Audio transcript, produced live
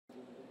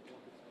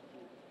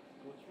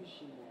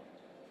chinois.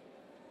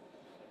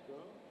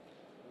 D'accord.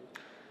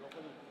 Alors,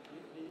 pardon,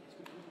 est-ce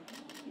que tu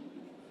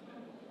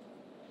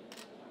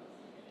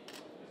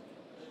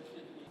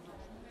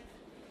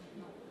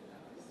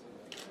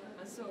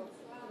So,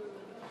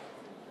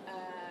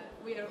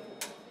 we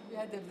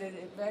had the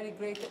very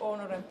great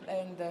honor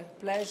and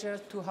pleasure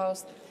to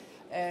host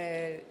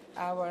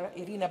our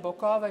Irina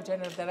BOKOVA,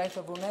 General Director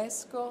of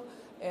UNESCO,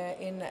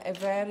 in a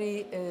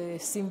very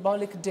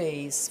symbolic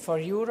days for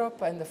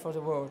Europe and for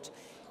the world.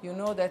 You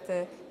know that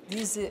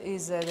this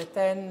is the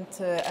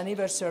 10th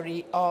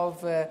anniversary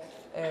of the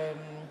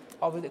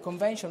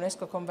convention,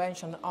 UNESCO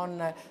Convention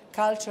on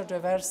Culture,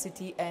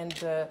 Diversity, and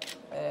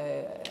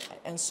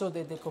so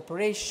the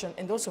cooperation,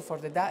 and also for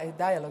the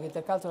dialogue,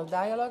 intercultural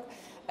dialogue.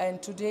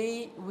 And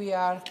today we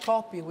are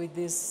coping with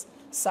this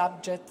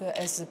subject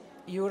as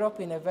Europe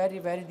in a very,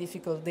 very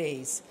difficult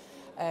days.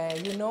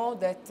 You know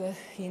that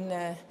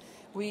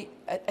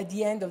at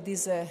the end of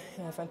this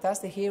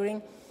fantastic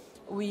hearing,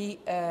 we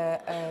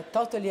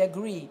totally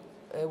agree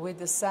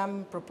with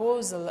some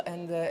proposal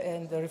and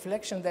the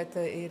reflection that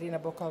Irina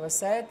BOKOVA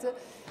said,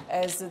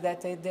 as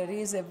that there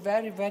is a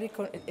very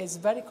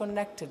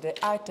connected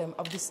the item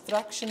of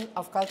destruction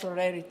of cultural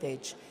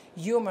heritage,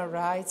 human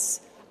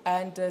rights,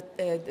 and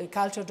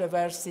cultural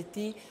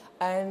diversity,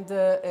 and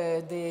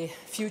the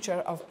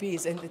future of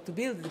peace, and to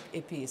build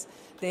a peace.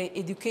 The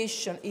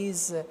education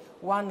is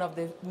one of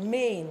the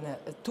main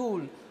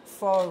tools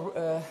for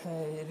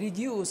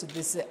reduce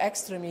this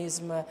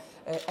extremism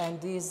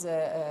and this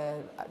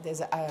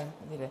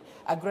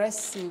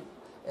aggressive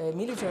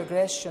military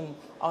aggression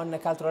on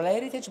cultural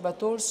heritage,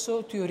 but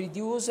also to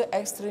reduce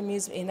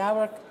extremism in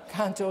our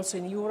country, also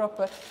in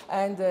Europe,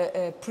 and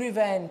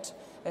prevent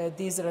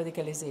this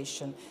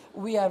radicalization.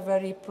 We are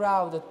very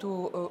proud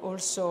to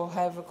also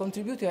have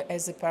contributed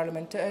as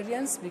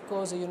parliamentarians,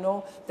 because you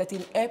know that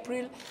in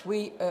April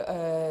we,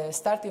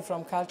 starting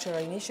from Cultural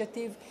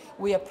Initiative,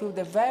 we approved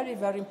a very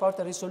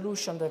important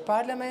resolution of the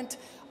Parliament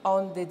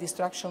on the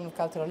destruction of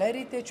cultural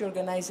heritage,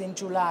 organized in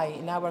July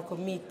in our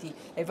committee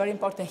a very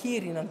important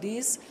hearing on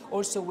this,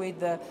 also with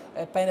the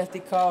penalty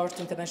court,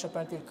 International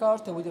Penalty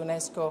Court, with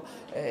UNESCO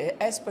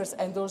experts,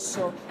 and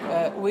also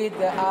with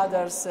the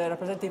others,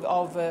 representative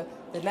of the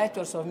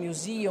networks of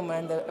museums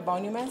and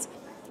monuments.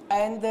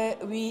 And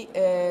we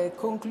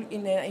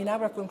in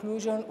our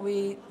conclusion,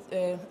 we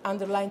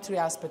underline three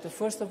aspects.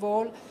 First of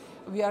all,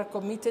 we are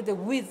committed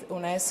with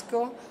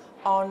UNESCO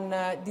on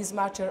this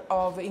matter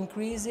of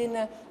increasing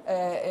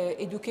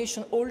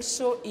education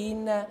also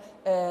in a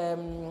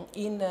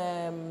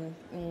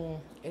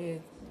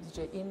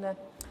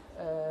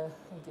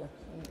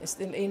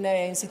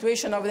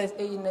situation of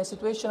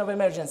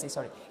emergency,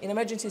 in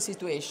emergency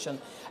situation.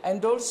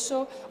 And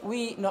also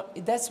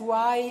that's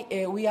why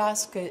we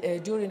ask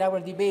during our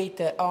debate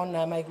on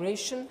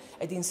migration,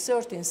 and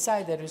insert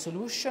inside the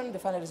resolution, the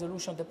final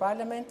resolution of the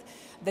Parliament,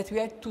 that we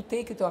have to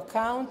take into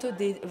account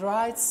the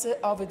rights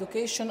of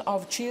education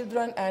of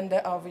children and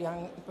of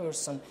young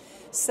persons.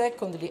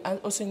 Secondly, and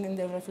also in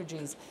the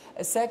refugees.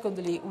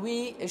 Secondly,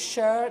 we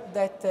share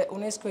that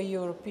UNESCO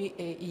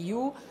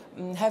EU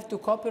have to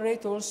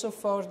cooperate also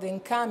for the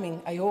incoming,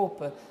 I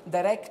hope,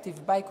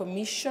 directive by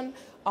Commission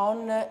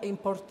on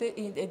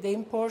the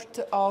import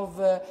of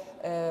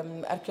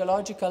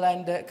archaeological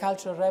and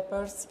cultural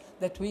records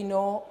that we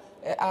know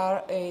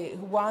are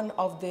one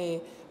of the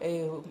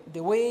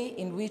way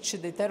in which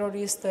the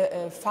terrorists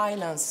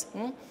finance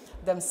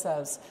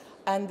themselves.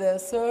 And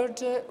third,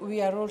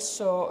 we are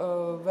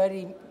also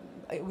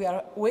we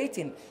are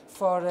waiting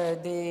for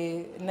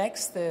the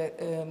next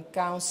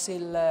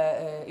council,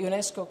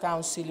 UNESCO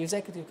Council,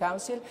 Executive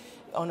Council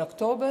on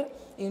October,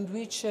 in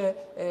which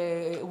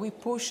we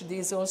push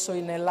this also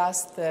in a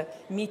last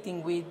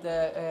meeting with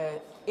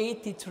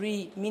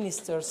 83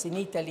 ministers in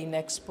Italy, in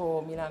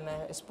Expo, Milan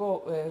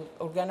Expo,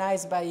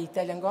 organized by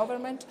Italian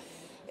government,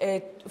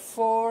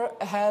 for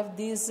have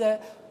this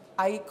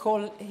I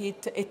call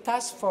it a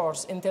task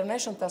force,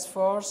 international task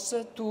force,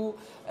 to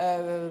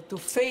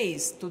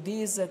face to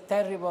these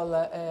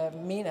terrible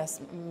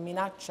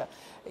minaccia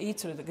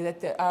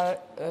that are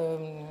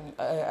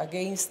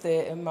against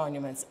the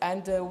monuments.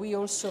 And I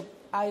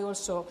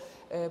also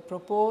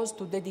propose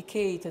to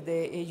dedicate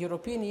the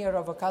European Year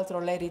of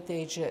Cultural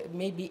Heritage,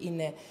 maybe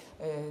in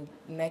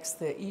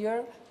next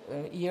years,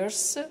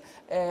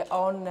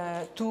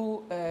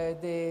 to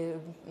the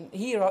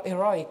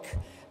heroic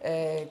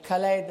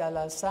Khaled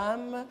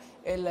al-Assam,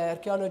 an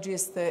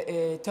archaeologist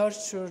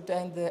tortured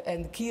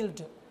and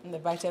killed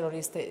by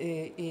terrorists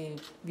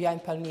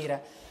behind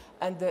Palmyra.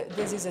 And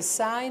this is a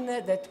sign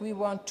that we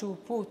want to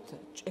put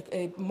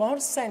more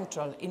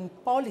central in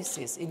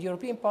policies, in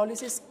European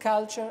policies,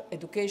 culture,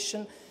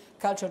 education,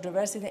 cultural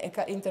diversity, and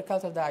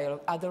intercultural dialogue.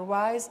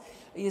 Otherwise,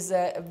 is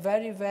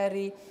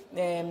very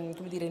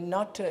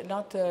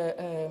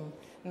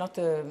not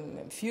a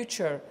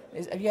future.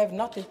 You have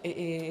not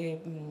a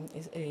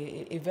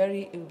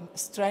very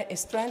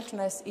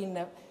strengthness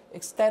in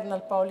external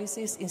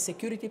policies, in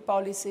security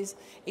policies,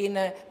 in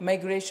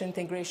migration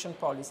integration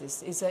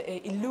policies. It's an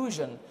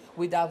illusion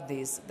without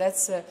this.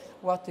 That's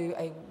what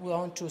I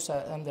want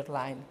to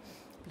underline.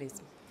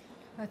 Please.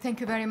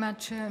 Thank you very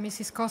much,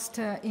 Mrs.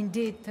 Costa.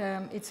 Indeed,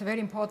 it's a very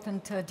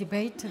important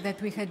debate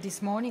that we had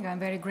this morning. I'm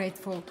very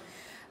grateful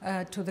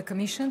to the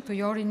Commission, to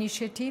your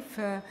initiative,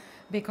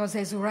 because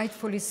as you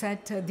rightfully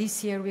said,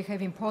 this year we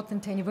have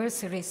important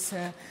anniversaries,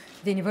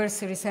 the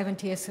anniversary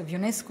 70 years of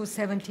UNESCO,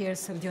 70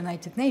 years of the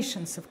United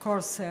Nations, of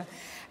course,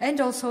 and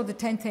also the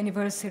 10th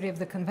anniversary of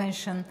the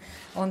Convention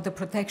on the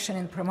Protection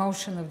and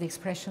Promotion of the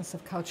Expressions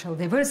of Cultural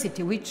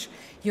Diversity, which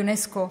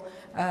UNESCO,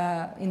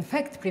 in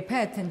fact,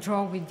 prepared and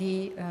drew with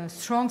the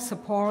strong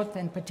support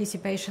and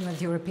participation of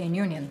the European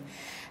Union.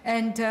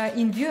 And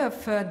in view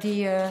of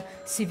the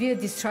severe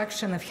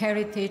destruction of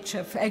heritage,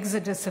 of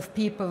exodus of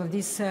people, of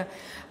this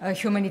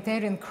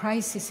humanitarian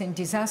crisis and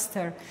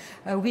disaster,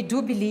 we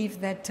do believe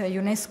that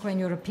UNESCO and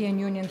European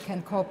Union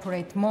can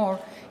cooperate more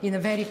in a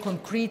very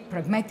concrete,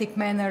 pragmatic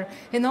manner,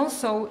 and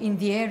also in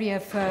the area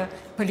of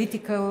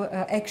political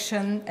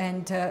action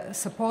and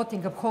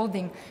supporting,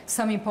 upholding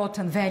some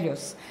important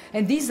values.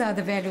 And these are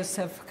the values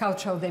of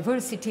cultural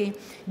diversity,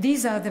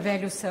 these are the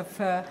values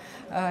of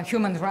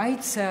human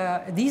rights,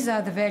 these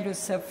are the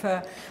values of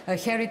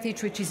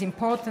heritage, which is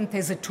important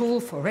as a tool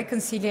for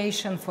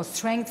reconciliation, for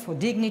strength, for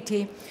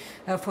dignity,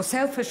 for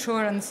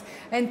self-assurance,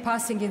 and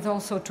passing it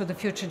also to the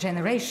future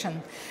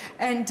generation.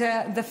 And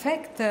the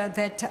fact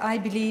that I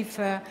believe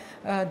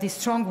the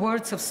strong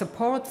words of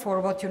support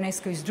for what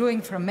UNESCO is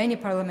doing from many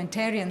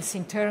parliamentarians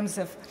in terms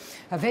of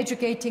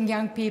educating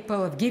young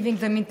people, of giving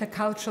them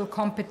intercultural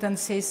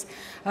competencies,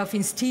 of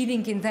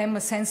instilling in them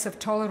a sense of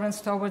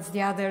tolerance towards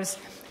the others,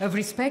 of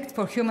respect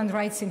for human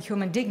rights and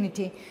human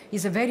dignity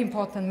is a very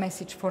important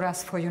message for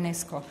us, for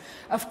UNESCO.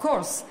 Of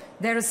course,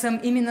 there are some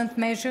imminent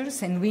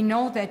measures, and we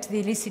know that the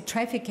illicit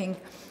trafficking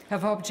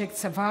of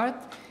objects of art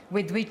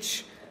with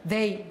which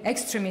they,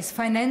 extremists,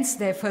 finance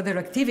their further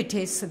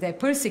activities, their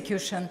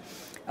persecution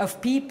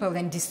of people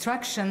and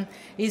destruction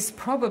is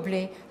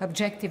probably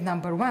objective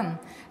number one.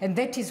 And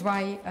that is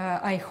why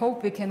I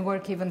hope we can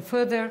work even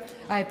further.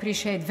 I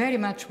appreciate very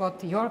much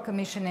what your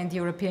Commission and the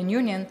European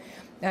Union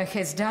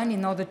has done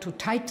in order to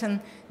tighten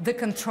the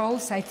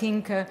controls. I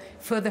think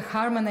further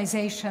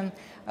harmonization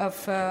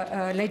of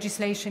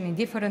legislation in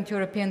different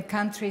European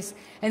countries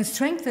and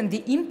strengthen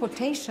the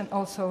importation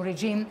also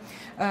regime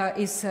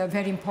is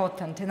very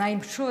important, and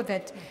I'm sure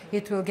that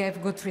it will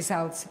give good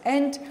results.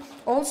 And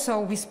also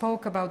we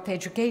spoke about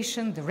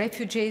education, the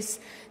refugees,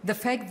 the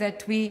fact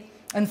that we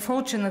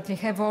unfortunately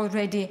have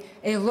already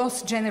a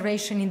lost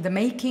generation in the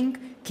making,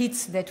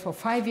 kids that for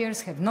 5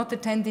 years have not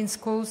attended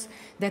schools,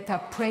 that are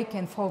prey,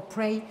 can fall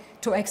prey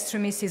to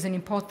extremists is an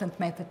important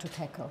matter to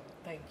tackle.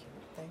 Thank you.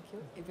 Thank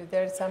you. If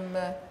there are some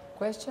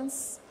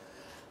questions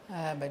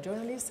by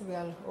journalists, we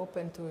are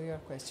open to your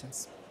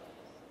questions.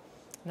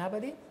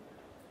 Nobody?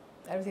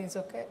 Everything is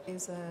okay?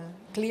 Is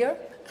clear?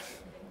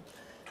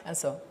 And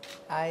so,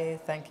 I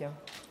thank you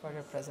for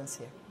your presence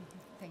here.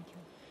 Thank you.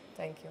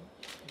 Thank you.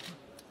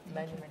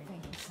 Many, many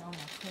Thank you so much.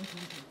 Thank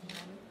you.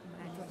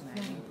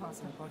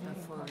 important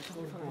for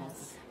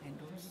us. And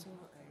also,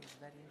 it's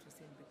very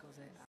interesting because